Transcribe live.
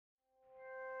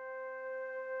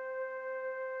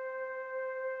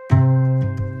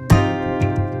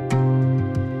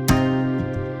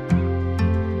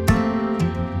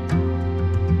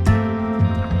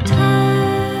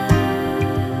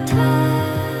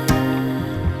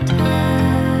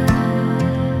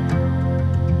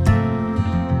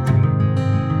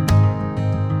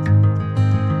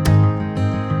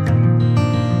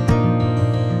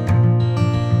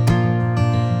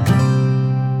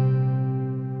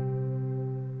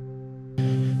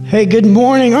Hey, good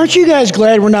morning. Aren't you guys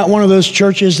glad we're not one of those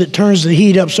churches that turns the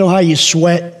heat up so high you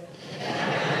sweat?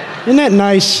 Isn't that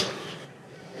nice?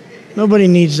 Nobody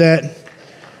needs that.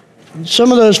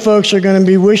 Some of those folks are going to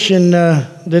be wishing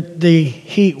that the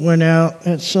heat went out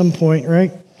at some point,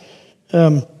 right?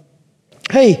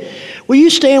 Hey, will you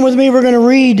stand with me? We're going to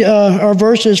read our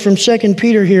verses from 2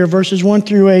 Peter here, verses 1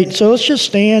 through 8. So let's just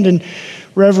stand in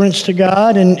reverence to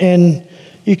God, and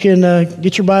you can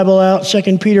get your Bible out,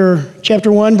 2 Peter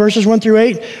chapter 1, verses 1 through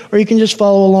 8, or you can just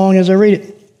follow along as I read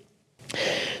it.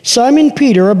 Simon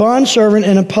Peter, a bondservant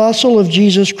and apostle of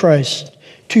Jesus Christ,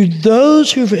 to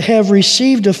those who have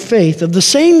received a faith of the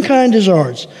same kind as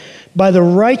ours, by the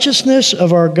righteousness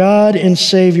of our God and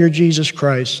Savior Jesus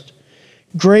Christ,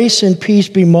 grace and peace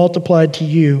be multiplied to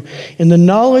you in the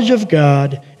knowledge of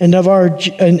God and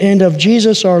of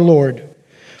Jesus our Lord.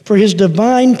 For his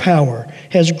divine power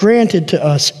has granted to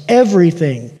us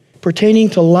everything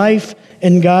pertaining to life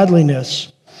and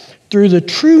godliness through the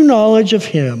true knowledge of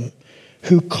him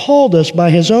who called us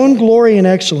by his own glory and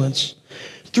excellence.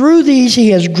 Through these he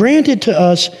has granted to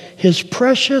us his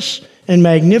precious and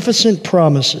magnificent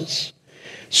promises,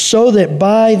 so that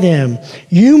by them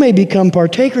you may become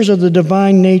partakers of the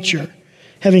divine nature,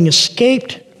 having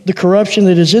escaped the corruption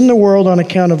that is in the world on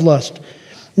account of lust.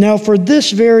 Now for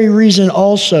this very reason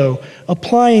also,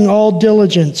 applying all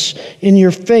diligence in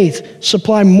your faith,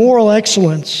 supply moral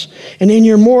excellence, and in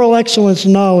your moral excellence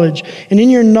knowledge, and in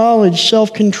your knowledge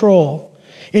self-control,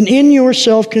 and in your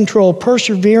self-control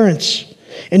perseverance,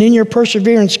 and in your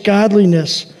perseverance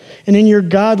godliness, and in your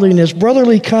godliness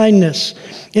brotherly kindness,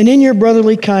 and in your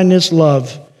brotherly kindness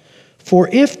love. For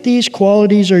if these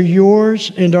qualities are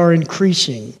yours and are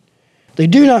increasing, they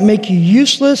do not make you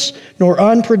useless nor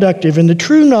unproductive in the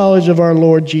true knowledge of our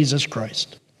Lord Jesus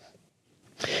Christ.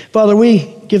 Father,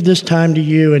 we give this time to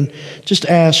you and just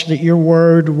ask that your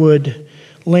word would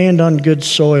land on good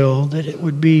soil, that it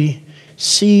would be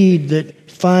seed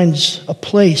that finds a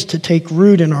place to take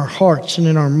root in our hearts and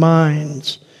in our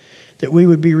minds, that we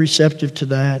would be receptive to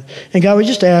that. And God, we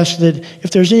just ask that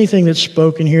if there's anything that's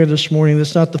spoken here this morning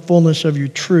that's not the fullness of your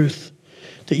truth,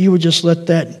 that you would just let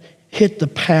that hit the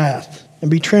path and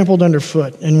be trampled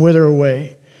underfoot and wither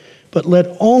away. But let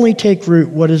only take root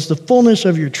what is the fullness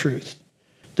of your truth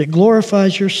that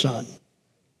glorifies your Son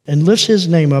and lifts his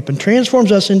name up and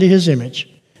transforms us into his image.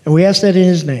 And we ask that in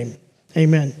his name.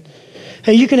 Amen.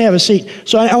 Hey, you can have a seat.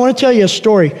 So I want to tell you a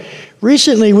story.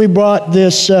 Recently, we bought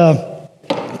this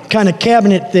kind of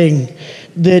cabinet thing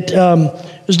that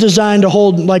is designed to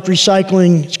hold like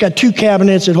recycling. It's got two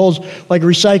cabinets. It holds like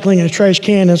recycling and a trash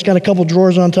can, and it's got a couple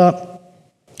drawers on top.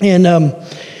 And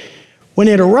when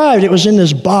it arrived, it was in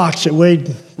this box that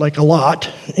weighed like a lot,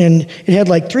 and it had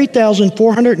like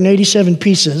 3,487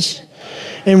 pieces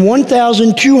and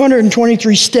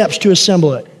 1,223 steps to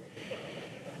assemble it.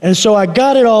 And so I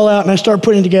got it all out and I started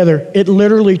putting it together. It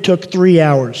literally took 3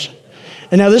 hours.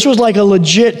 And now this was like a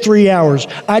legit 3 hours.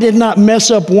 I did not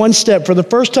mess up one step. For the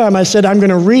first time, I said, I'm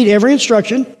going to read every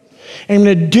instruction, and I'm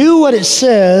going to do what it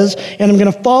says, and I'm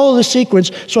going to follow the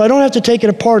sequence so I don't have to take it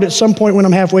apart at some point when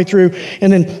I'm halfway through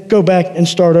and then go back and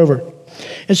start over.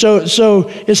 And so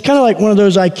it's kind of like one of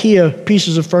those IKEA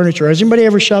pieces of furniture. Has anybody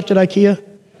ever shopped at IKEA?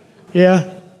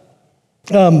 Yeah?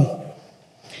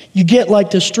 You get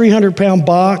like this 300-pound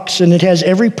box, and it has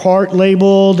every part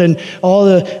labeled, and all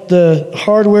the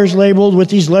hardware's labeled with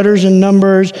these letters and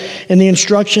numbers, and the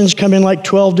instructions come in like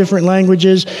 12 different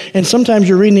languages. And sometimes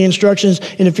you're reading the instructions,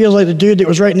 and it feels like the dude that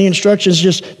was writing the instructions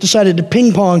just decided to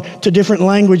ping pong to different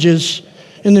languages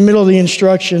in the middle of the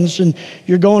instructions. And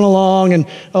you're going along, and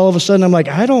all of a sudden I'm like,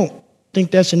 I don't think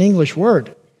that's an English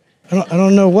word. I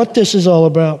don't know what this is all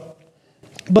about.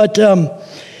 But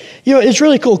you know, it's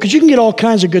really cool because you can get all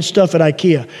kinds of good stuff at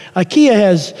IKEA. IKEA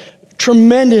has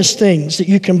tremendous things that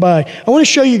you can buy. I want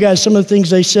to show you guys some of the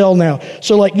things they sell now.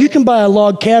 So like you can buy a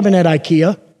log cabin at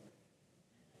IKEA.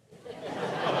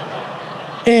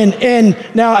 And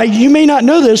now you may not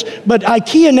know this, but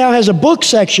IKEA now has a book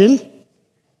section.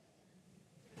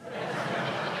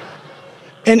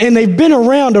 And they've been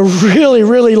around a really,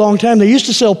 really long time. They used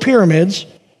to sell pyramids.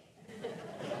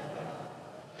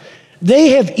 They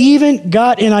have even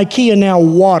got in IKEA now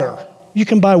water. You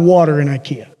can buy water in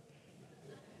IKEA.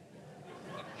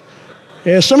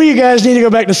 Yeah, some of you guys need to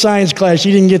go back to science class.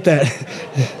 You didn't get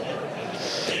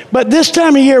that. But this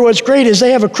time of year, what's great is they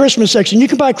have a Christmas section. You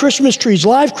can buy Christmas trees,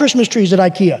 live Christmas trees at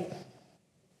IKEA.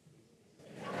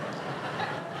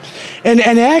 And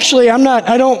actually,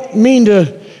 I don't mean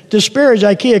to disparage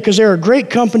IKEA because they're a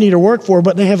great company to work for,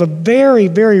 but they have a very,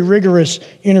 very rigorous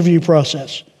interview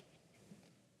process.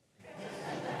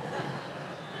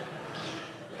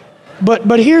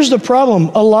 But here's the problem.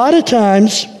 A lot of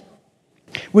times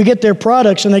we get their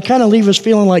products and they kind of leave us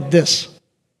feeling like this.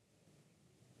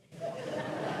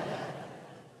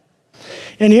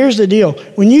 And here's the deal.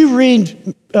 When you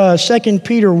read 2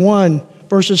 Peter 1,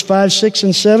 verses 5, 6,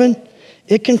 and 7,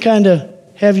 it can kind of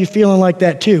have you feeling like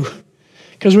that too.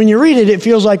 Because when you read it, it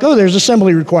feels like, oh, there's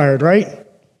assembly required, right?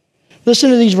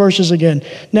 Listen to these verses again.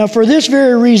 Now, for this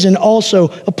very reason also,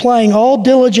 applying all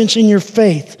diligence in your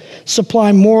faith,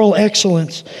 supply moral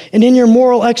excellence, and in your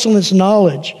moral excellence,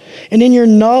 knowledge, and in your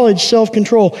knowledge,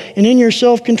 self-control, and in your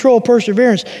self-control,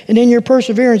 perseverance, and in your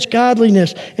perseverance,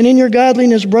 godliness, and in your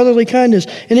godliness, brotherly kindness,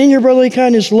 and in your brotherly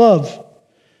kindness, love.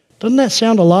 Doesn't that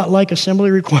sound a lot like assembly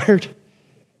required?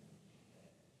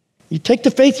 You take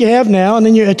the faith you have now, and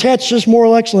then you attach this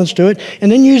moral excellence to it, and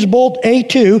then use bolt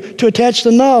A2 to attach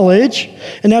the knowledge,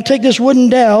 and now take this wooden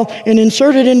dowel and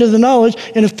insert it into the knowledge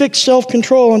and affix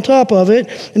self-control on top of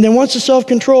it, and then once the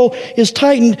self-control is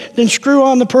tightened, then screw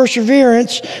on the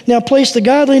perseverance. Now place the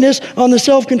godliness on the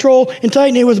self-control and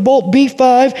tighten it with bolt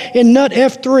B5 and nut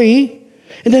F3,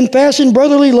 and then fasten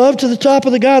brotherly love to the top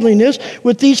of the godliness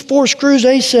with these 4 screws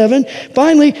A7.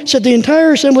 Finally, set the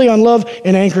entire assembly on love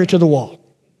and anchor it to the wall.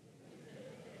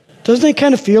 Doesn't it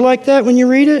kind of feel like that when you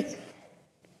read it?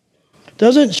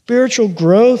 Doesn't spiritual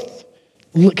growth,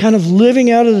 kind of living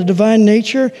out of the divine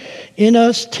nature in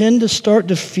us, tend to start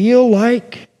to feel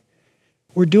like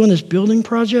we're doing this building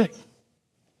project?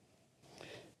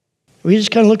 We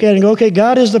just kind of look at it and go, okay,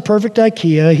 God is the perfect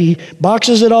IKEA. He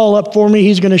boxes it all up for me.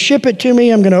 He's going to ship it to me.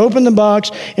 I'm going to open the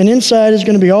box, and inside is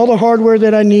going to be all the hardware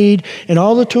that I need, and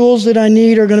all the tools that I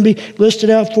need are going to be listed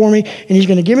out for me, and He's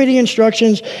going to give me the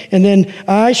instructions, and then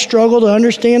I struggle to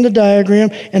understand the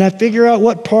diagram, and I figure out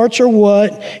what parts are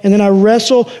what, and then I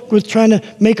wrestle with trying to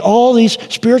make all these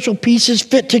spiritual pieces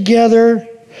fit together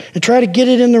and try to get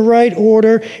it in the right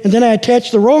order, and then I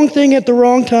attach the wrong thing at the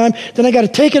wrong time, then I got to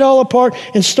take it all apart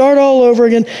and start all over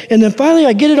again, and then finally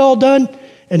I get it all done,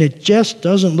 and it just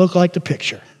doesn't look like the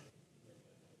picture.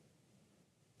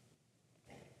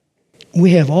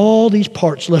 We have all these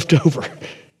parts left over.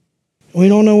 We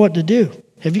don't know what to do.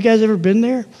 Have you guys ever been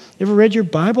there? Ever read your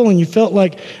Bible and you felt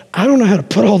like, I don't know how to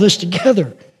put all this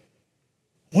together?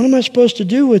 What am I supposed to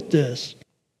do with this?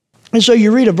 And so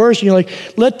you read a verse and you're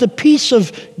like, let the peace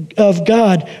of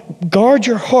God guard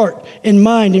your heart and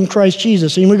mind in Christ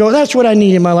Jesus. And we go, that's what I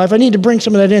need in my life. I need to bring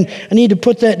some of that in. I need to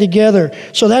put that together.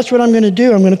 So that's what I'm going to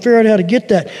do. I'm going to figure out how to get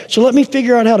that. So let me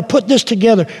figure out how to put this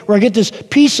together where I get this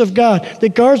peace of God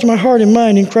that guards my heart and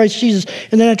mind in Christ Jesus.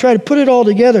 And then I try to put it all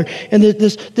together. And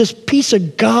this peace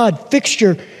of God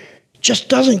fixture just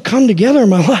doesn't come together in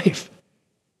my life.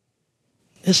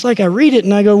 It's like I read it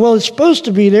and I go, well, it's supposed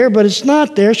to be there, but it's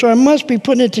not there, so I must be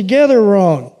putting it together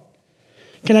wrong.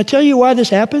 Can I tell you why this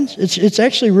happens? It's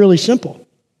actually really simple.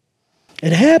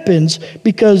 It happens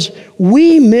because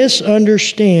we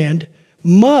misunderstand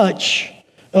much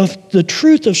of the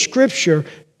truth of Scripture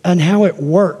and how it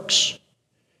works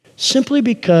simply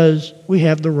because we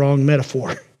have the wrong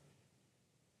metaphor.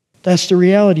 That's the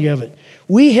reality of it.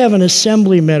 We have an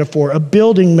assembly metaphor, a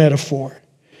building metaphor.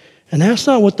 And that's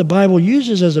not what the Bible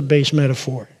uses as a base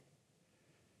metaphor.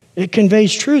 It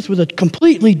conveys truth with a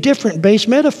completely different base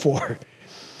metaphor.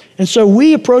 And so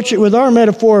we approach it with our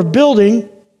metaphor of building,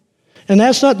 and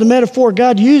that's not the metaphor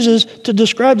God uses to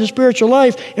describe the spiritual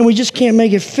life, and we just can't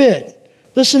make it fit.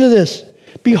 Listen to this.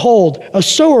 Behold, a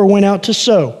sower went out to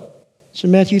sow. It's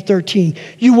in Matthew 13.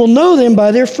 You will know them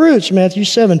by their fruits, Matthew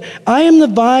 7. I am the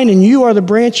vine and you are the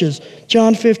branches,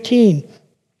 John 15.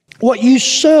 What you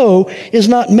sow is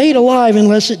not made alive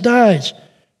unless it dies.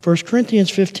 1 Corinthians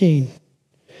 15.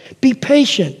 Be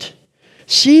patient.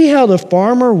 See how the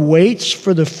farmer waits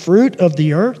for the fruit of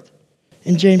the earth?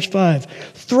 In James 5.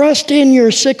 Thrust in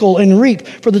your sickle and reap,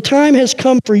 for the time has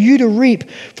come for you to reap,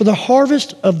 for the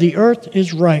harvest of the earth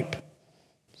is ripe.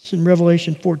 It's in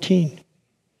Revelation 14.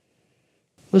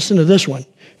 Listen to this one.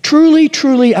 Truly,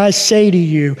 truly, I say to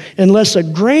you, unless a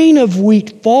grain of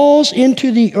wheat falls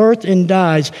into the earth and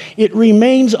dies, it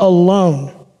remains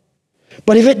alone.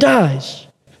 But if it dies,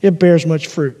 it bears much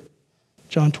fruit.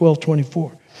 John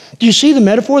 12:24. Do you see the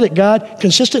metaphor that God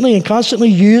consistently and constantly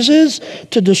uses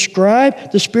to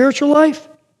describe the spiritual life?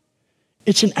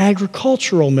 It's an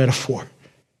agricultural metaphor.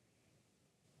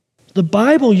 The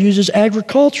Bible uses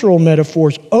agricultural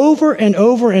metaphors over and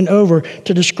over and over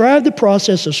to describe the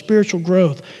process of spiritual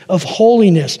growth, of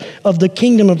holiness, of the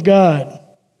kingdom of God.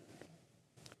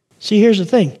 See, here's the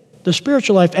thing. The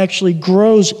spiritual life actually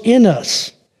grows in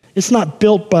us. It's not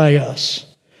built by us.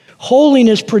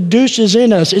 Holiness produces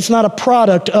in us. It's not a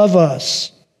product of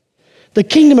us. The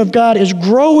kingdom of God is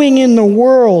growing in the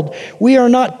world. We are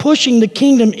not pushing the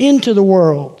kingdom into the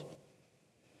world.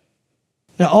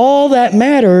 Now, all that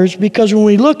matters because when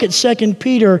we look at 2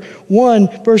 Peter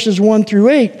 1, verses 1 through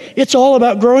 8, it's all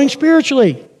about growing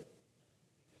spiritually.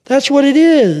 That's what it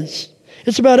is.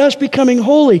 It's about us becoming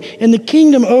holy and the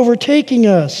kingdom overtaking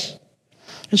us.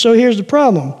 And so here's the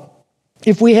problem.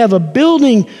 If we have a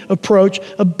building approach,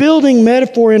 a building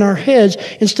metaphor in our heads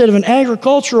instead of an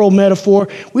agricultural metaphor,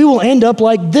 we will end up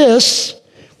like this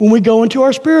when we go into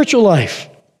our spiritual life.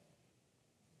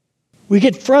 We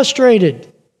get frustrated.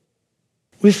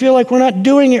 We feel like we're not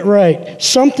doing it right.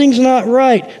 Something's not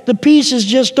right. The pieces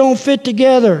just don't fit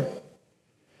together.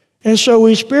 And so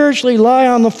we spiritually lie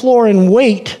on the floor and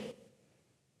wait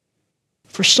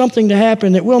for something to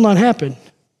happen that will not happen.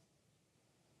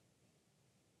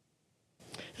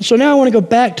 And so now I want to go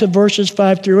back to verses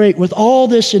 5 through 8 with all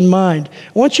this in mind.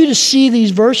 I want you to see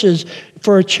these verses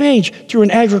for a change through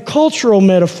an agricultural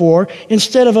metaphor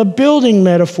instead of a building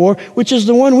metaphor, which is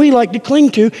the one we like to cling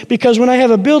to, because when I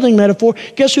have a building metaphor,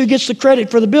 guess who gets the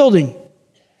credit for the building?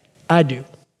 I do.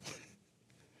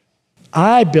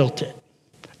 I built it.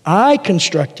 I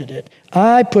constructed it.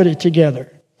 I put it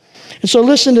together. And so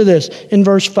listen to this in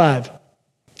verse 5.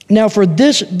 Now for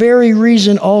this very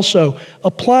reason also,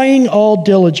 applying all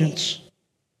diligence.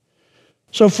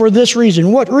 So for this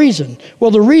reason, what reason?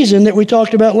 Well, the reason that we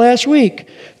talked about last week.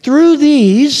 Through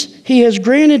these, he has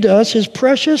granted to us his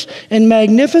precious and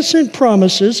magnificent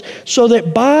promises so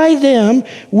that by them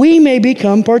we may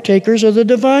become partakers of the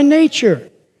divine nature.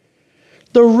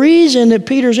 The reason that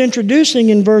Peter's introducing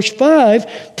in verse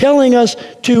 5, telling us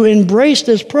to embrace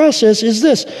this process is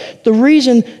this. The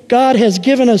reason God has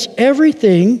given us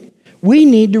everything we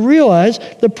need to realize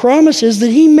the promises that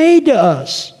he made to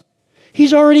us.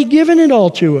 He's already given it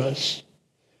all to us.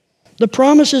 The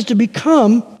promise is to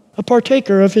become a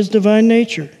partaker of his divine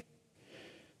nature.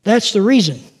 That's the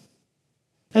reason.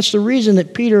 That's the reason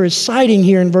that Peter is citing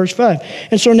here in verse 5.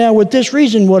 And so now with this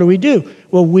reason, what do?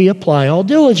 Well, we apply all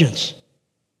diligence.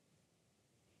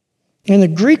 And the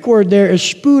Greek word there is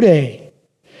spude.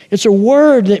 It's a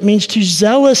word that means to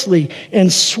zealously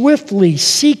and swiftly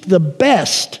seek the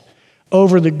best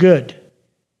over the good.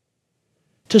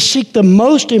 To seek the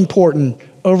most important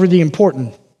over the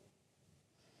important.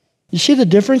 You see the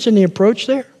difference in the approach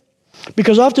there?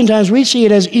 Because oftentimes we see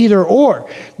it as either or.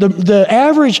 The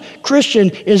average Christian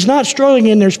is not struggling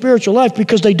in their spiritual life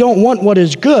because they don't want what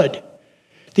is good.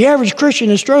 The average Christian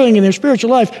is struggling in their spiritual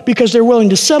life because they're willing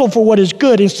to settle for what is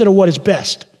good instead of what is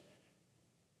best.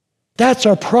 That's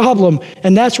our problem,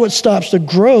 and that's what stops the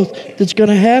growth that's going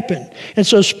to happen. And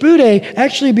so spude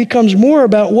actually becomes more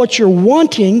about what you're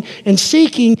wanting and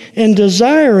seeking and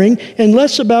desiring and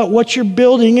less about what you're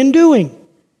building and doing.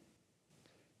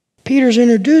 Peter's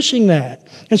introducing that.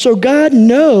 And so God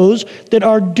knows that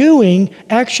our doing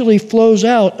actually flows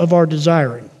out of our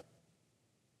desiring.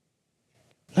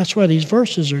 That's why these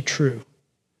verses are true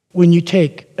when you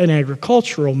take an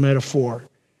agricultural metaphor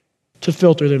to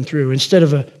filter them through instead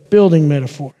of a building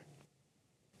metaphor.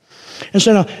 And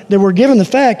so now that we're given the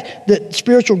fact that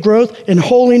spiritual growth and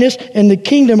holiness and the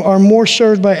kingdom are more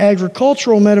served by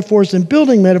agricultural metaphors than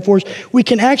building metaphors, we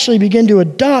can actually begin to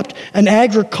adopt an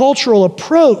agricultural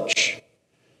approach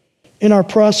in our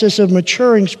process of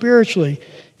maturing spiritually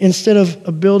instead of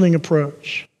a building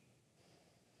approach.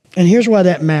 And here's why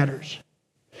that matters.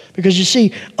 Because you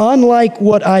see, unlike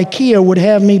what IKEA would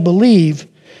have me believe,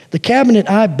 the cabinet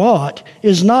I bought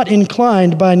is not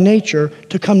inclined by nature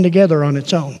to come together on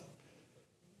its own.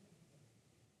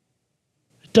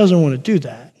 It doesn't want to do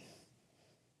that.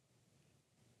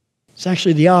 It's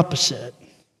actually the opposite.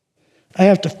 I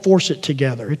have to force it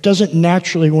together. It doesn't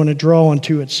naturally want to draw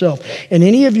onto itself. And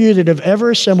any of you that have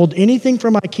ever assembled anything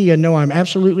from IKEA know I'm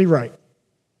absolutely right.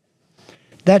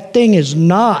 That thing is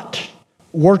not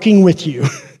working with you.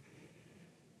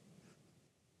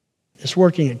 It's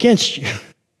working against you.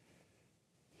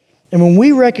 And when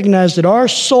we recognize that our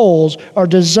souls are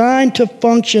designed to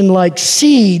function like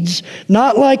seeds,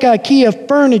 not like IKEA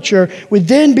furniture, we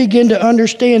then begin to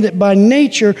understand that by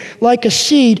nature, like a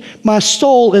seed, my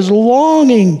soul is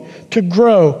longing to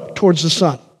grow towards the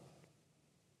sun.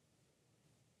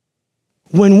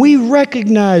 When we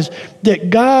recognize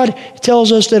that God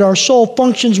tells us that our soul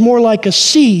functions more like a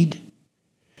seed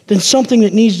than something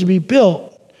that needs to be built,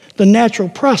 the natural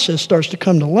process starts to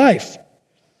come to life.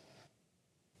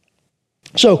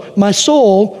 So my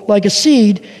soul, like a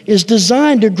seed, is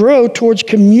designed to grow towards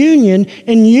communion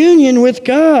and union with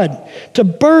God, to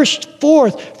burst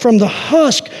forth from the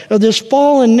husk of this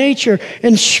fallen nature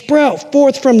and sprout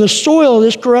forth from the soil of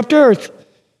this corrupt earth.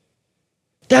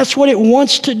 That's what it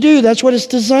wants to do. That's what it's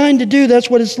designed to do. That's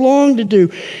what it's longed to do.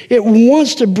 It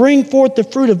wants to bring forth the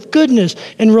fruit of goodness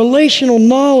and relational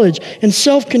knowledge and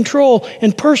self-control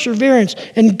and perseverance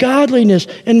and godliness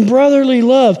and brotherly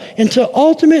love, and to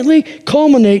ultimately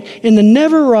culminate in the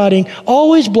never-rotting,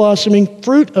 always blossoming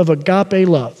fruit of agape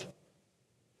love.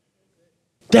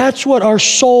 That's what our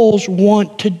souls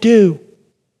want to do.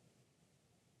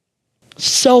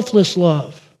 Selfless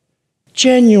love,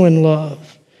 genuine love,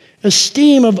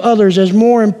 esteem of others as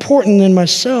more important than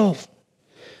myself.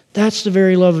 That's the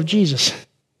very love of Jesus.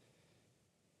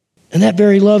 And that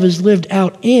very love is lived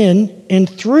out in and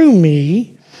through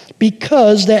me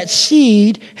because that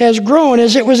seed has grown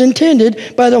as it was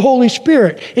intended by the Holy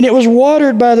Spirit. And it was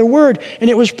watered by the Word. And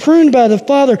it was pruned by the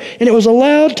Father. And it was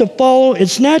allowed to follow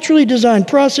its naturally designed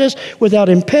process without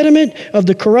impediment of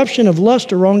the corruption of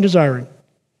lust or wrong desiring.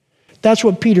 That's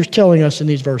what Peter's telling us in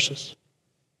these verses.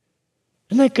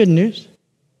 Isn't that good news?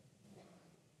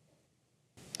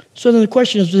 So then the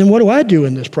question is, then what do I do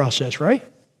in this process, right?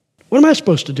 What am I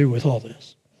supposed to do with all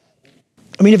this?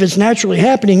 I mean, if it's naturally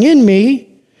happening in me,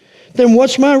 then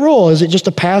what's my role? Is it just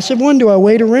a passive one? Do I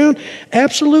wait around?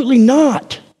 Absolutely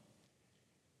not.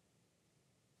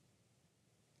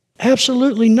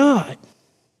 Absolutely not.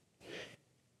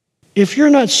 If you're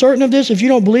not certain of this, if you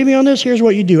don't believe me on this, here's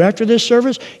what you do. After this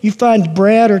service, you find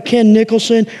Brad or Ken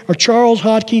Nicholson or Charles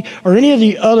Hodke or any of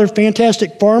the other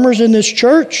fantastic farmers in this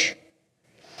church,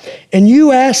 and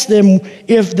you ask them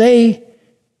if they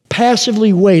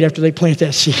passively wait after they plant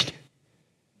that seed.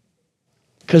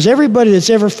 Because everybody that's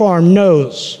ever farmed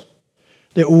knows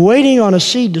that waiting on a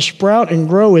seed to sprout and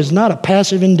grow is not a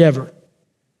passive endeavor.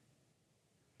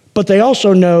 But they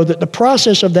also know that the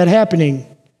process of that happening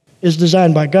is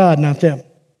designed by God, not them.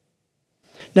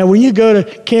 Now, when you go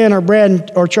to Ken or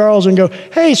Brad or Charles and go,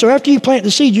 hey, so after you plant the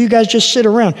seed, you guys just sit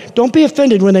around. Don't be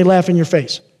offended when they laugh in your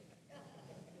face.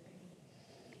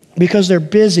 Because they're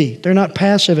busy. They're not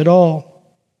passive at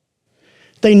all.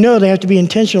 They know they have to be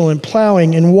intentional in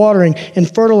plowing and watering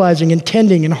and fertilizing and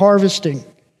tending and harvesting.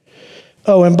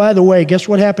 Oh, and by the way, guess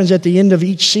what happens at the end of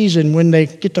each season when they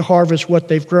get to harvest what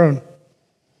they've grown?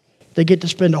 They get to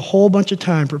spend a whole bunch of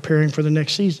time preparing for the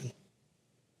next season.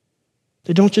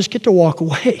 They don't just get to walk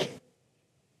away.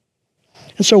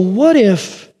 And so what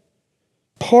if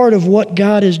part of what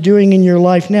God is doing in your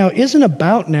life now isn't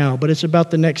about now, but it's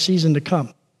about the next season to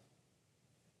come?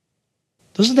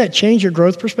 Doesn't that change your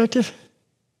growth perspective?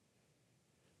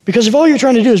 Because if all you're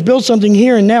trying to do is build something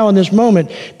here and now in this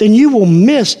moment, then you will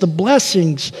miss the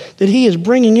blessings that He is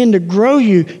bringing in to grow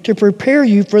you, to prepare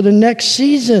you for the next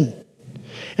season.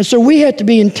 And so we have to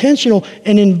be intentional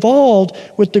and involved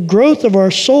with the growth of our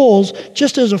souls,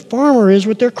 just as a farmer is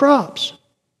with their crops.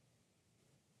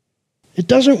 It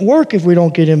doesn't work if we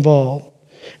don't get involved.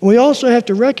 And we also have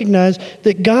to recognize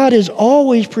that God is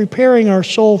always preparing our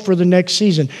soul for the next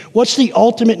season. What's the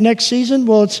ultimate next season?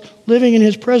 Well, it's living in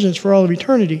His presence for all of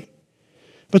eternity.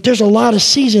 But there's a lot of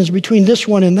seasons between this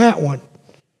one and that one.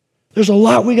 There's a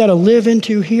lot we got to live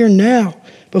into here now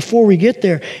before we get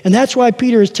there. And that's why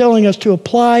Peter is telling us to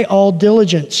apply all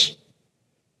diligence.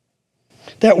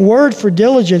 That word for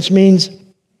diligence means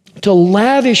to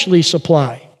lavishly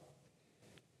supply.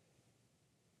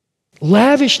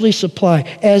 Lavishly supply,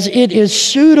 as it is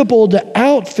suitable to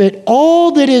outfit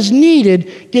all that is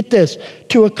needed, get this,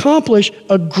 to accomplish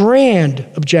a grand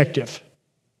objective.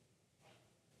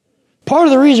 Part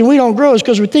of the reason we don't grow is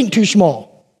because we think too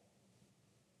small.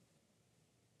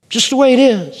 Just the way it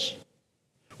is.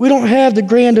 We don't have the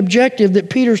grand objective that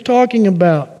Peter's talking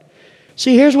about.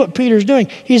 See, here's what Peter's doing.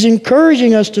 He's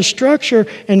encouraging us to structure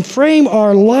and frame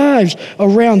our lives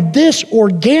around this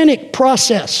organic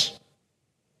process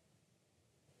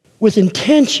with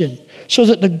intention, so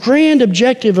that the grand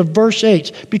objective of verse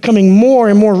 8 is becoming more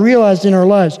and more realized in our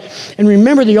lives. And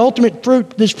remember, the ultimate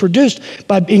fruit that's produced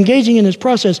by engaging in this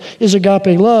process is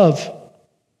agape love.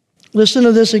 Listen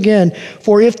to this again.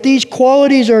 For if these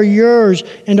qualities are yours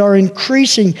and are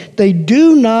increasing, they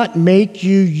do not make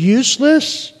you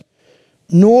useless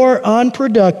nor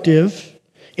unproductive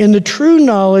in the true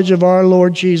knowledge of our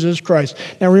Lord Jesus Christ.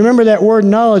 Now remember that word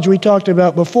knowledge we talked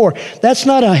about before. That's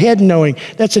not a head knowing.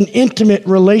 That's an intimate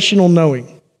relational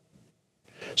knowing.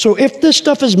 So if this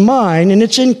stuff is mine and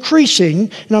it's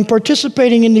increasing and I'm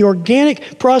participating in the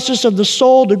organic process of the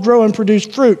soul to grow and produce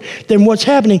fruit, then what's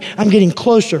happening? I'm getting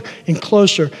closer and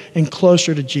closer and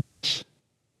closer to Jesus.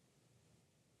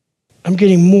 I'm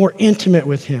getting more intimate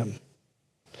with Him.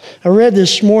 I read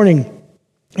this morning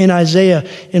in Isaiah,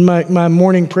 in my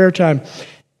morning prayer time,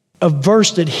 a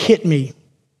verse that hit me.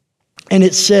 And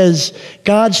it says,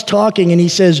 God's talking and He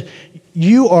says,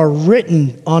 you are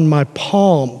written on my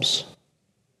palms.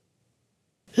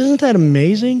 Isn't that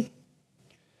amazing?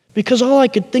 Because all I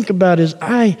could think about is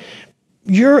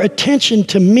your attention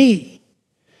to me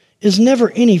is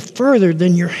never any further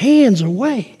than your hands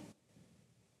away.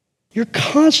 You're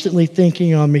constantly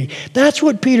thinking on me. That's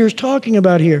what Peter's talking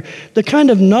about here. The kind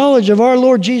of knowledge of our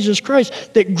Lord Jesus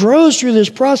Christ that grows through this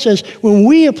process when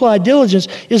we apply diligence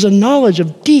is a knowledge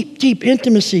of deep, deep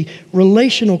intimacy,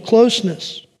 relational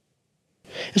closeness.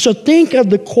 And so think of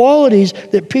the qualities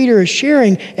that Peter is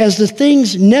sharing as the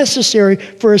things necessary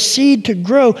for a seed to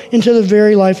grow into the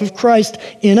very life of Christ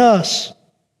in us.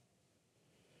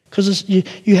 Because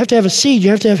you have to have a seed, you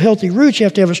have to have healthy roots, you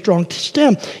have to have a strong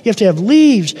stem, you have to have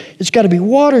leaves, it's got to be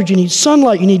watered, you need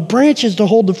sunlight, you need branches to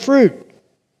hold the fruit.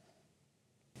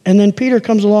 And then Peter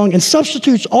comes along and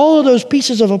substitutes all of those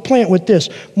pieces of a plant with this: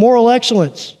 moral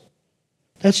excellence,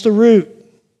 that's the root;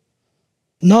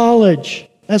 knowledge,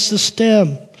 that's the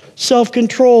stem;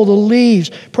 self-control, the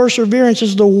leaves; perseverance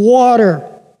is the water;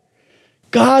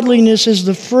 godliness is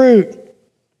the fruit;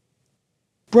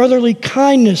 brotherly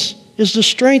kindness is the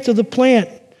strength of the plant;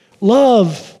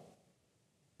 love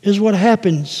is what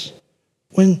happens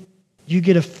when you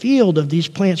get a field of these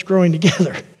plants growing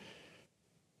together.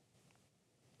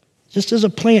 Just as a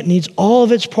plant needs all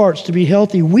of its parts to be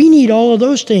healthy, we need all of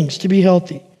those things to be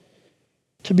healthy,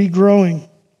 to be growing.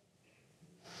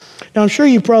 Now, I'm sure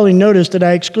you probably noticed that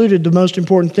I excluded the most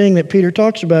important thing that Peter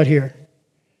talks about here.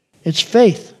 It's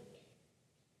faith.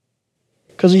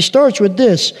 Because he starts with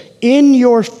this: in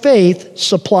your faith,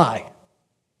 supply.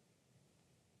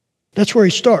 That's where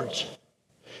he starts.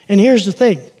 And here's the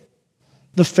thing.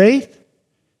 The faith,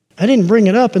 I didn't bring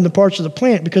it up in the parts of the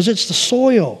plant because it's the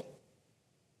soil.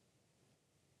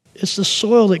 It's the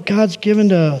soil that God's given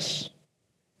to us.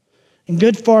 And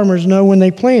good farmers know when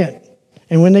they plant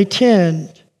and when they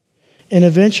tend and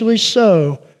eventually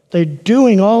sow, they're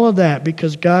doing all of that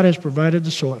because God has provided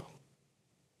the soil.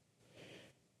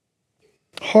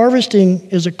 Harvesting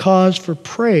is a cause for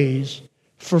praise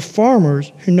for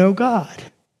farmers who know God,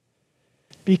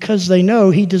 because they know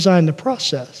He designed the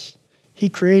process. He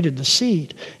created the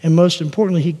seed, and most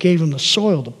importantly, He gave them the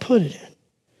soil to put it in.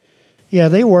 Yeah,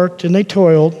 they worked and they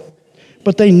toiled,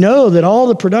 but they know that all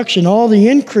the production, all the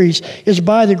increase is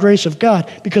by the grace of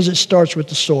God because it starts with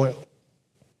the soil.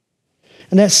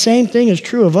 And that same thing is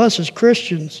true of us as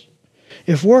Christians.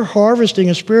 If we're harvesting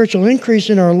a spiritual increase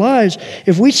in our lives,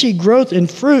 if we see growth and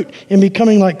fruit in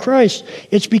becoming like Christ,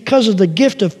 it's because of the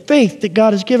gift of faith that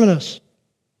God has given us.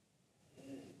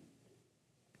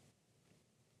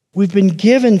 We've been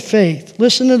given faith.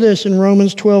 Listen to this in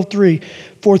Romans 12:3.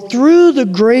 For through the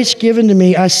grace given to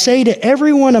me, I say to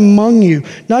everyone among you,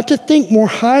 not to think more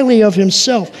highly of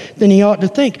himself than he ought to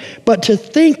think, but to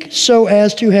think so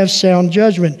as to have sound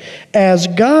judgment, as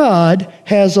God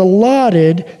has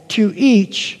allotted to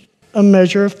each a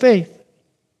measure of faith.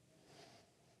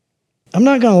 I'm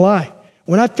not going to lie.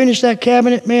 When I finished that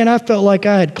cabinet, man, I felt like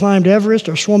I had climbed Everest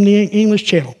or swum the English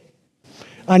Channel.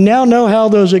 I now know how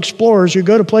those explorers who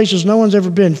go to places no one's ever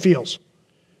been feels,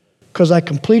 because I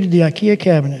completed the IKEA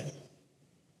cabinet.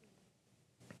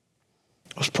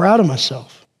 I was proud of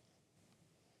myself.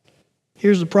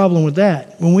 Here's the problem with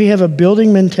that. When we have a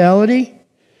building mentality,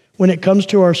 when it comes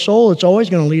to our soul, it's always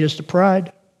going to lead us to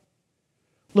pride.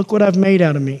 Look what I've made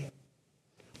out of me.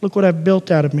 Look what I've built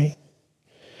out of me.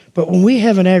 But when we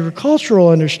have an agricultural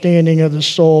understanding of the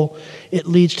soul, it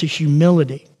leads to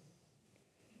humility.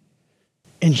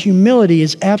 And humility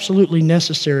is absolutely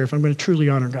necessary if I'm going to truly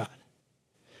honor God.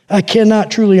 I cannot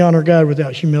truly honor God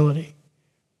without humility.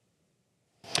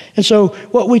 And so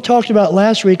what we talked about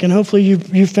last week, and hopefully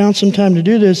you've found some time to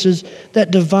do this, is that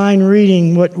divine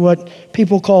reading, what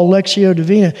people call Lectio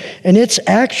Divina. And it's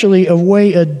actually a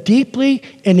way of deeply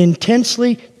and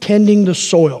intensely tending the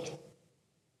soil.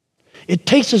 It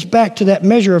takes us back to that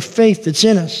measure of faith that's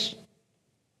in us.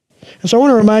 And so I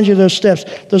want to remind you of those steps.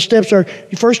 Those steps are,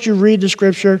 first you read the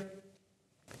scripture,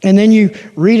 and then you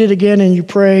read it again and you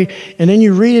pray, and then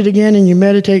you read it again and you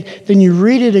meditate, then you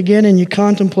read it again and you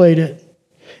contemplate it.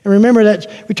 And remember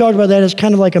that we talked about that as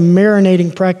kind of like a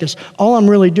marinating practice. All I'm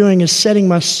really doing is setting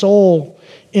my soul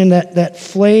in that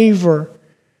flavor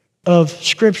of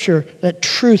scripture, that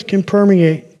truth can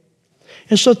permeate.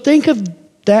 And so think of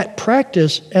that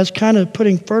practice as kind of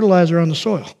putting fertilizer on the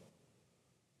soil.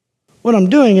 What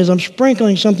I'm doing is I'm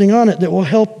sprinkling something on it that will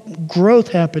help growth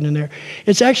happen in there.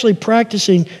 It's actually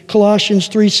practicing Colossians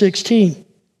 3:16.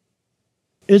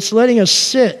 It's letting us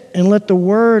sit and let the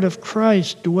word of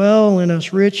Christ dwell in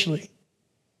us richly.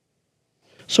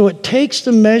 So it takes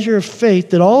the measure of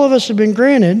faith that all of us have been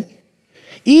granted.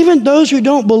 Even those who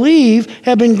don't believe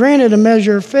have been granted a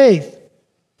measure of faith.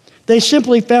 They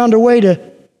simply found a way to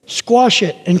squash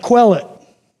it and quell it.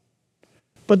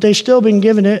 but they've still been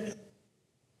given it.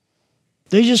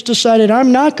 They just decided,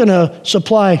 I'm not going to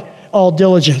supply all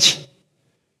diligence.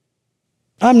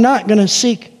 I'm not going to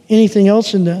seek anything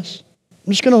else in this.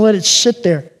 I'm just going to let it sit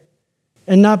there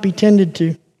and not be tended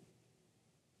to.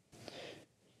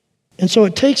 And so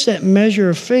it takes that measure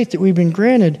of faith that we've been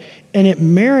granted and it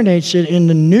marinates it in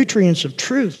the nutrients of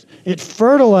truth. It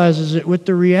fertilizes it with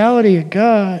the reality of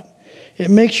God. It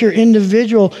makes your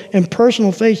individual and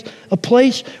personal faith a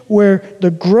place where the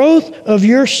growth of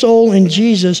your soul in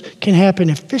Jesus can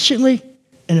happen efficiently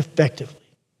and effectively.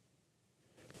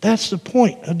 That's the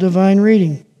point of divine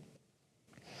reading.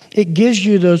 It gives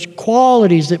you those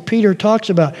qualities that Peter talks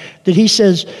about, that he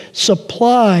says,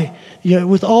 supply,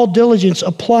 with all diligence,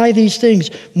 apply these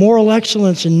things, moral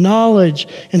excellence and knowledge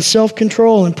and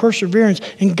self-control and perseverance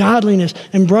and godliness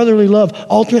and brotherly love,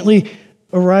 ultimately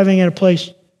arriving at a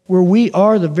place where we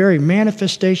are the very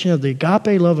manifestation of the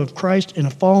agape love of Christ in a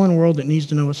fallen world that needs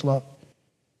to know its love.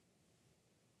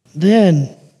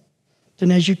 Then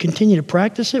as you continue to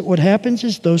practice it, what happens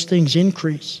is those things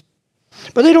increase.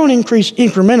 But they don't increase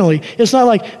incrementally. It's not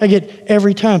like I get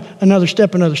every time another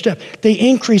step. They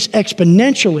increase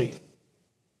exponentially.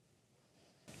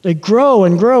 They grow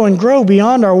and grow and grow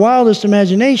beyond our wildest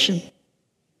imagination.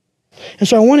 And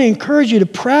so I want to encourage you to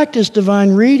practice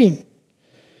divine reading,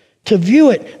 to view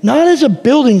it not as a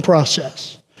building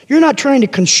process. You're not trying to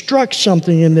construct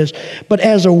something in this, but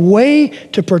as a way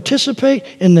to participate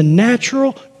in the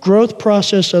natural growth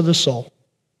process of the soul.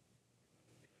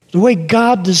 The way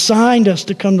God designed us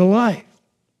to come to life.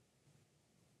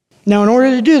 Now, in order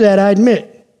to do that, I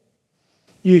admit,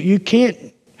 you can't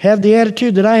have the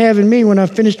attitude that I have in me when I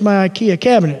finished my IKEA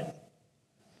cabinet.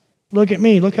 Look at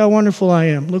me. Look how wonderful I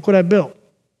am. Look what I built.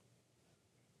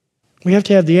 We have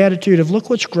to have the attitude of, look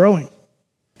what's growing.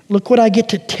 Look what I get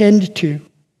to tend to.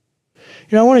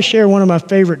 I want to share one of my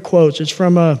favorite quotes. It's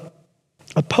from a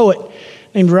poet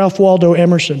named Ralph Waldo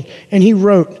Emerson. And he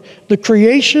wrote, "The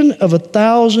creation of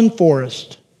 1,000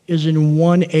 forests is in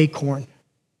one acorn."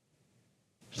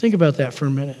 Think about that for a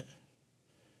minute.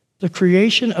 The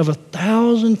creation of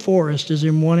 1,000 forests is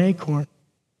in one acorn.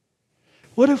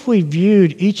 What if we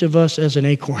viewed each of us as an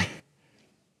acorn?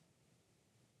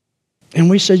 And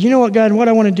we said, you know what, God, what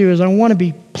I want to do is I want to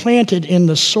be planted in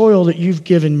the soil that you've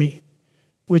given me,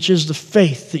 which is the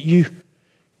faith that you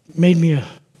made me a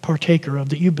partaker of,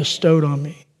 that you bestowed on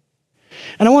me.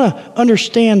 And I want to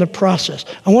understand the process.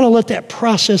 I want to let that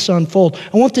process unfold.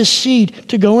 I want this seed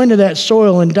to go into that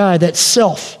soil and die, that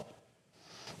self,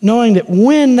 knowing that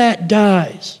when that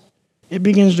dies, it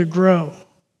begins to grow.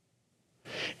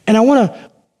 And I want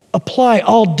to apply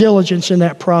all diligence in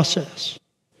that process.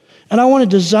 And I want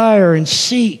to desire and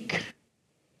seek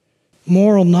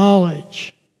moral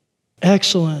knowledge,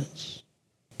 excellence,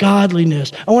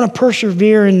 godliness. I want to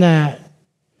persevere in that.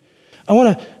 I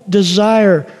want to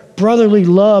desire brotherly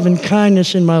love and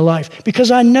kindness in my life,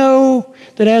 because I know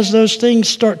that as those things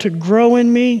start to grow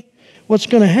in me, what's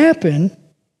going to happen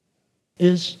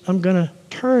is I'm going to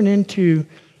turn into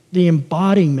the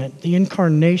embodiment, the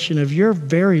incarnation of your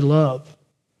very love.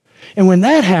 And when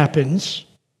that happens,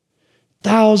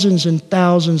 thousands and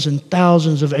thousands and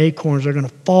thousands of acorns are going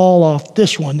to fall off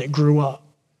this one that grew up.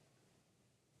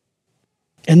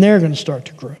 And they're going to start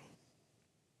to grow.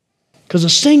 Because a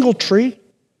single tree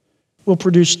will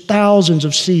produce thousands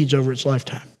of seeds over its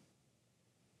lifetime.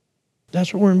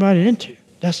 That's what we're invited into.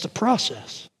 That's the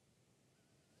process.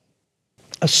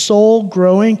 A soul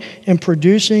growing and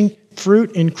producing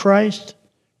fruit in Christ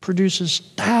produces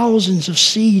thousands of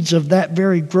seeds of that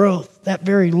very growth, that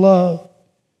very love.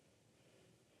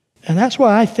 And that's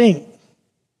why I think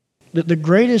that the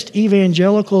greatest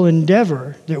evangelical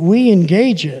endeavor that we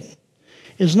engage in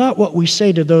is not what we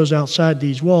say to those outside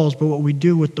these walls, but what we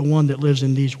do with the one that lives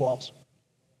in these walls.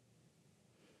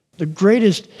 The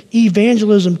greatest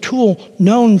evangelism tool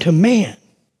known to man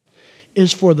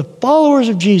is for the followers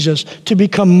of Jesus to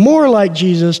become more like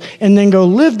Jesus and then go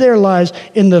live their lives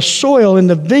in the soil, in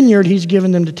the vineyard he's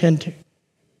given them to tend to.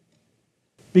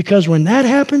 Because when that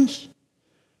happens,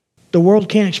 the world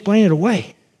can't explain it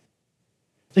away.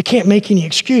 They can't make any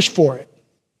excuse for it.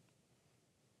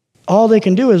 All they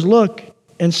can do is look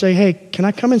and say, hey, can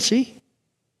I come and see?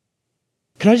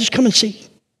 Can I just come and see?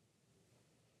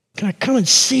 Can I come and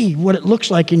see what it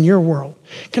looks like in your world?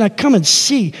 Can I come and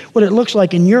see what it looks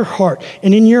like in your heart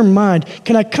and in your mind?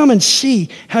 Can I come and see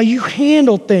how you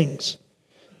handle things?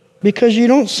 Because you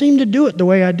don't seem to do it the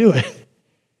way I do it.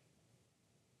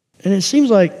 And it seems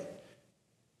like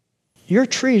your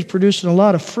tree is producing a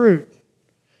lot of fruit.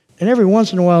 And every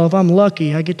once in a while, if I'm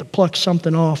lucky, I get to pluck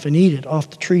something off and eat it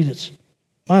off the tree that's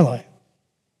my life.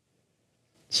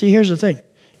 See, here's the thing.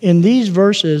 in these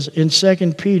verses in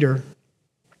 2 Peter,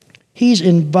 he's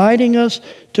inviting us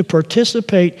to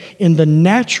participate in the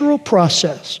natural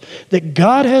process that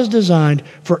God has designed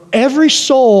for every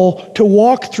soul to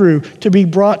walk through, to be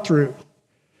brought through.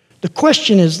 The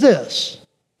question is this: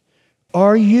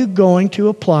 are you going to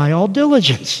apply all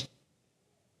diligence?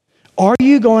 Are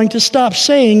you going to stop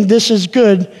saying, this is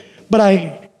good, but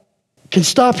I can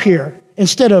stop here,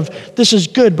 instead of, this is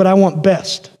good, but I want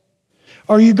best?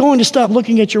 Are you going to stop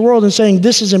looking at your world and saying,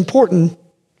 this is important,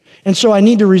 and so I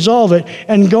need to resolve it,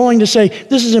 and going to say,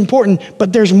 this is important,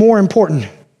 but there's more important?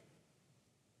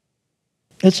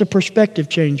 It's a perspective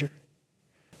changer.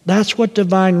 That's what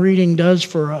divine reading does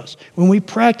for us. When we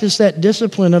practice that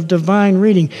discipline of divine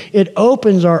reading, it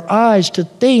opens our eyes to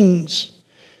things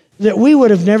that we would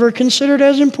have never considered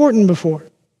as important before.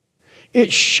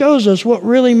 It shows us what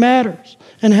really matters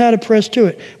and how to press to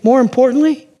it. More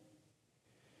importantly,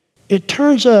 it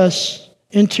turns us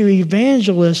into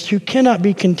evangelists who cannot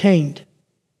be contained,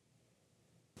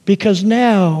 because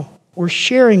now we're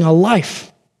sharing a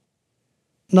life,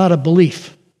 not a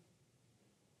belief.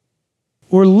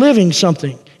 We're living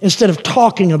something instead of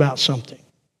talking about something.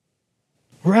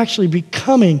 We're actually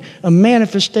becoming a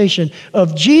manifestation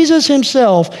of Jesus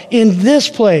himself in this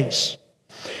place.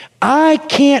 I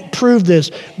can't prove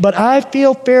this, but I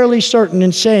feel fairly certain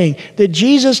in saying that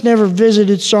Jesus never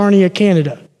visited Sarnia,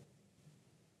 Canada.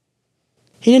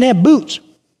 He didn't have boots.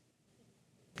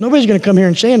 Nobody's going to come here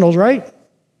in sandals, right?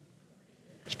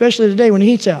 Especially today when the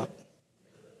heat's out.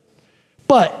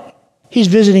 But he's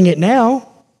visiting it now.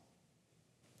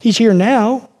 He's here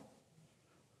now.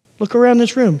 Look around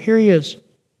this room. Here he is.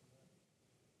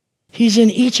 He's in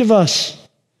each of us,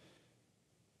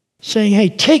 saying, hey,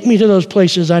 take me to those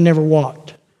places I never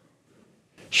walked.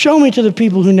 Show me to the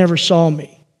people who never saw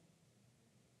me.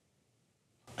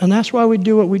 And that's why we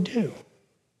do what we do.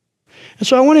 And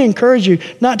so I want to encourage you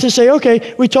not to say,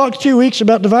 okay, we talked 2 weeks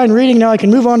about divine reading, now I can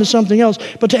move on to something else,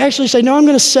 but to actually say, no, I'm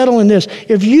going to settle in this.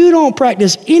 If you don't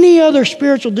practice any other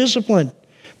spiritual discipline,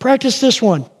 practice this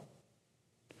one.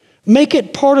 Make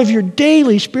it part of your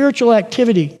daily spiritual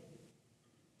activity.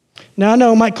 Now, I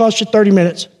know it might cost you 30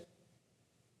 minutes.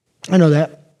 I know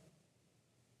that.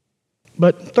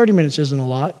 But 30 minutes isn't a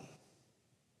lot.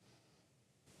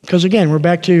 Because again, we're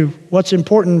back to what's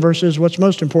important versus what's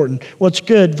most important. What's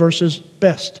good versus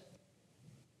best.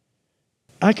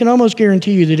 I can almost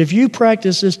guarantee you that if you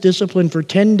practice this discipline for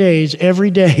 10 days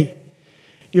every day,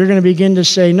 you're going to begin to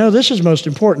say, no, this is most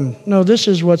important. No, this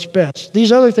is what's best.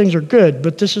 These other things are good,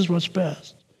 but this is what's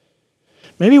best.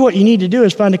 Maybe what you need to do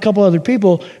is find a couple other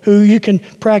people who you can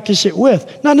practice it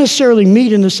with. Not necessarily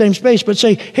meet in the same space, but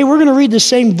say, hey, we're going to read the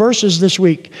same verses this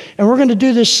week, and we're going to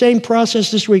do this same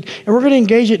process this week, and we're going to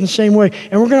engage it in the same way,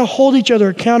 and we're going to hold each other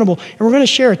accountable, and we're going to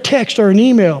share a text or an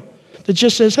email that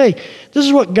just says, hey, this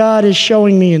is what God is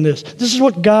showing me in this. This is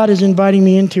what God is inviting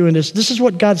me into in this. This is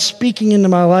what God's speaking into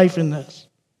my life in this.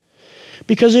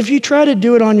 Because if you try to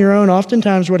do it on your own,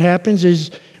 oftentimes what happens is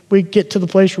we get to the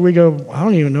place where we go, I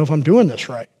don't even know if I'm doing this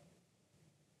right.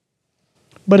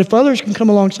 But if others can come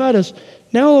alongside us,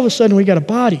 now all of a sudden we got a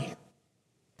body.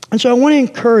 And so I want to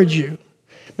encourage you.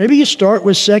 Maybe you start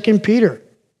with 2 Peter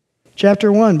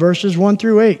chapter 1, verses 1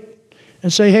 through 8,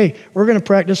 and say, hey, we're going to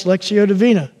practice Lectio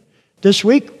Divina. This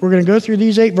week, we're going to go through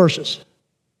these 8 verses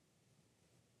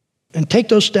and take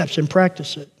those steps and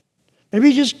practice it. Maybe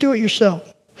you just do it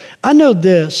yourself. I know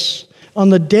this. On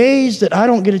the days that I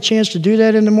don't get a chance to do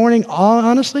that in the morning,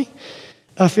 honestly,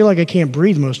 I feel like I can't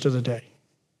breathe most of the day.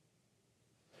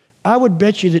 I would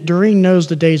bet you that Doreen knows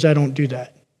the days I don't do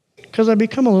that, because I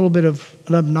become a little bit of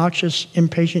an obnoxious,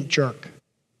 impatient jerk.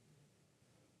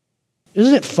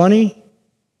 Isn't it funny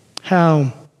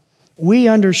how we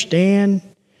understand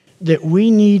that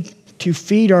we need to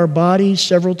feed our bodies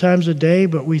several times a day,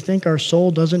 but we think our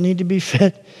soul doesn't need to be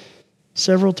fed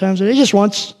several times a day? Just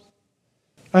once.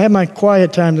 I had my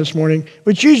quiet time this morning,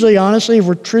 which usually, honestly, if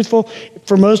we're truthful,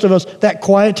 for most of us, that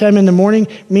quiet time in the morning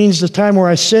means the time where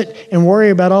I sit and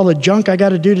worry about all the junk I got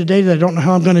to do today that I don't know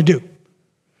how I'm going to do.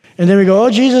 And then we go, oh,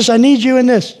 Jesus, I need you in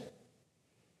this.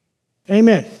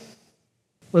 Amen.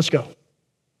 Let's go.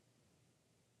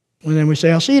 And then we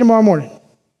say, I'll see you tomorrow morning.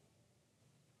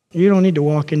 You don't need to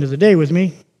walk into the day with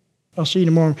me. I'll see you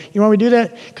tomorrow. You know why we do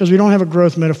that? Because we don't have a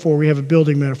growth metaphor. We have a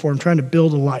building metaphor. I'm trying to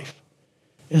build a life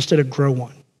instead of grow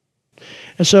one.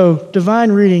 And so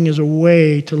divine reading is a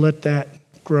way to let that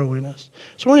grow in us.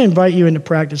 So I want to invite you into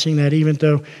practicing that, even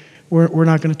though we're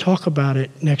not going to talk about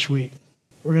it next week.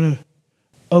 We're going to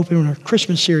open our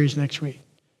Christmas series next week.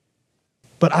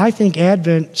 But I think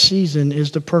Advent season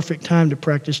is the perfect time to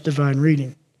practice divine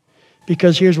reading.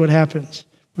 Because here's what happens.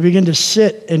 We begin to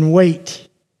sit and wait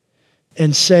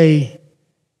and say,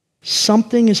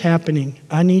 something is happening.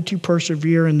 I need to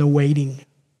persevere in the waiting.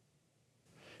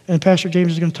 And Pastor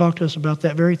James is going to talk to us about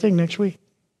that very thing next week.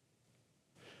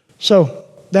 So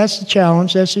that's the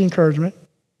challenge. That's the encouragement.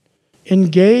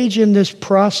 Engage in this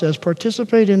process.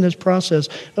 Participate in this process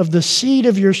of the seed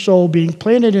of your soul being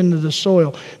planted into the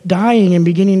soil, dying and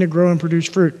beginning to grow and produce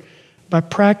fruit by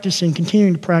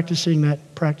continuing to practicing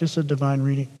that practice of divine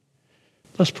reading.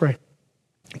 Let's pray.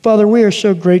 Father, we are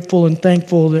so grateful and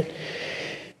thankful that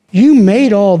you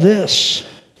made all this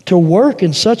to work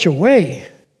in such a way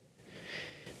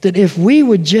that if we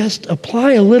would just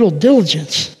apply a little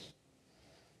diligence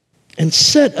and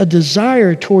set a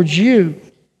desire towards you,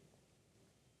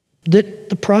 that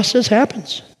the process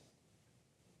happens.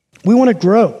 We want to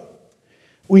grow.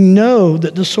 We know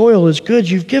that the soil is good.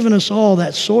 You've given us all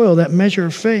that soil, that measure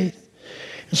of faith.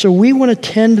 And so we want to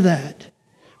tend that.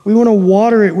 We want to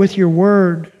water it with your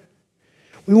word.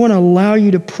 We want to allow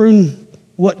you to prune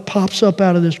what pops up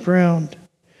out of this ground.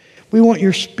 We want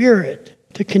your Spirit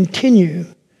to continue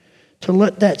to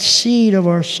let that seed of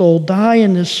our soul die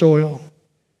in this soil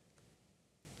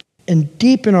and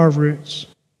deepen our roots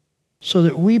so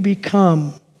that we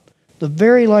become the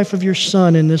very life of your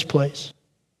Son in this place,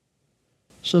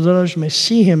 so that others may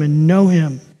see him and know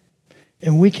him,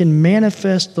 and we can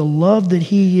manifest the love that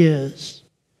he is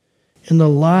in the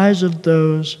lives of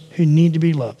those who need to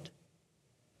be loved.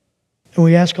 And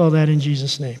we ask all that in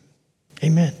Jesus' name.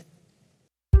 Amen.